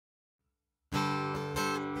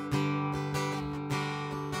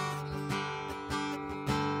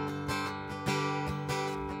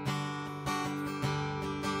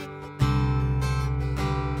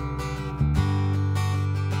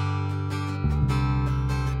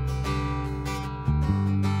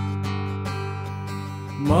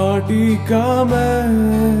माटी का मैं,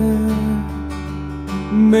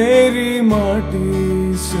 मेरी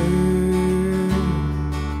माटी से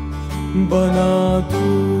बना तू।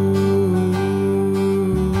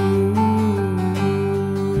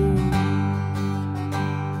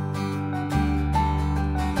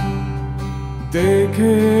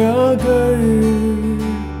 देखे अगर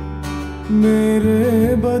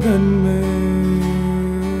मेरे बदन में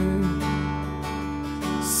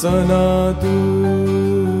सना तू।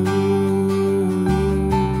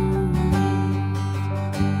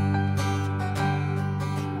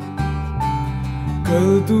 कल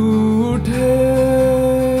तू उठे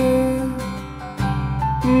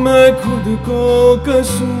मैं खुद को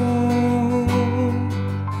कसूं,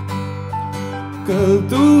 कल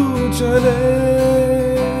तू चले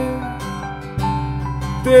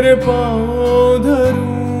तेरे पाँव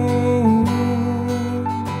धरूं,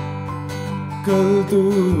 कल तू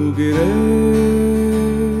गिरे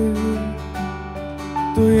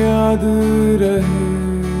तो याद रहे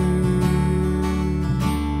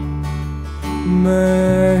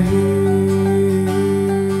मैं ही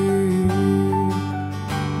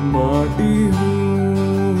माटी हूँ।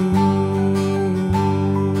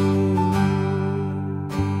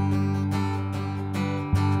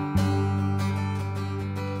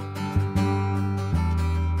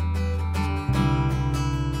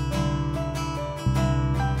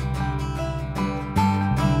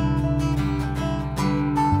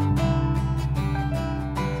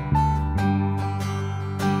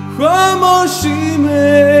 खामोशी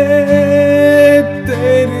में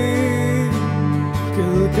तेरी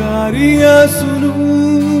किलकारियां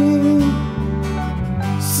सुनूं,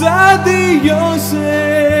 सदियों से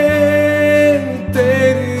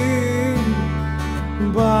तेरी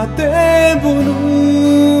बातें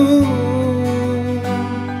बुनूं।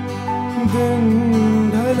 दिन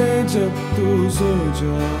ढले जब तू सो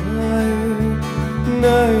जाए,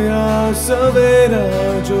 नया सवेरा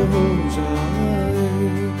जो हो जाए।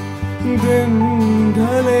 दिन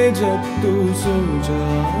ढले जब तू सो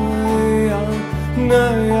जाए,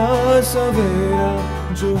 नया सवेरा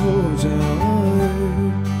जो हो जाए।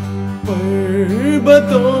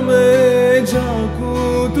 पर्वतों में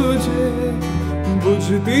झांकूं तुझे,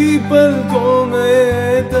 बुझती पलकों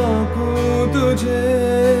में ताकूं तुझे।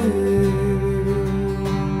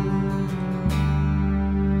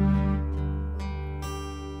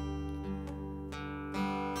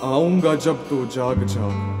 आऊंगा जब तू जाग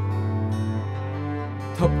जाग,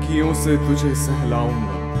 थपकियों से तुझे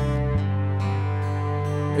सहलाऊंगा।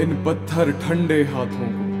 इन पत्थर ठंडे हाथों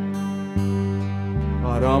को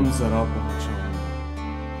आराम जरा पहुंचाऊंगा।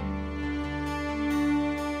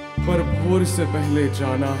 पर भोर से पहले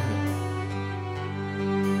जाना है,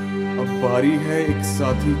 अब बारी है एक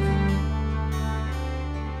साथी की।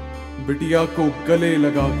 बिटिया को गले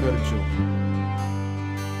लगाकर जो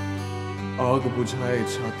आग बुझाए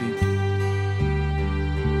छाती की।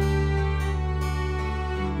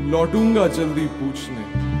 लौटूंगा जल्दी पूछने,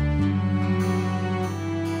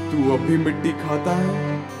 तू अब भी मिट्टी खाता है?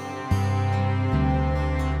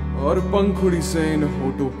 और पंखुड़ी से इन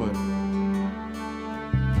होठों पर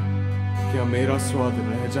क्या मेरा स्वाद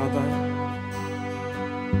रह जाता है?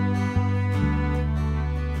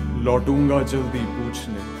 लौटूंगा जल्दी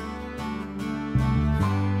पूछने,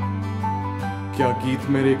 क्या गीत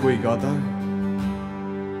मेरे कोई गाता है?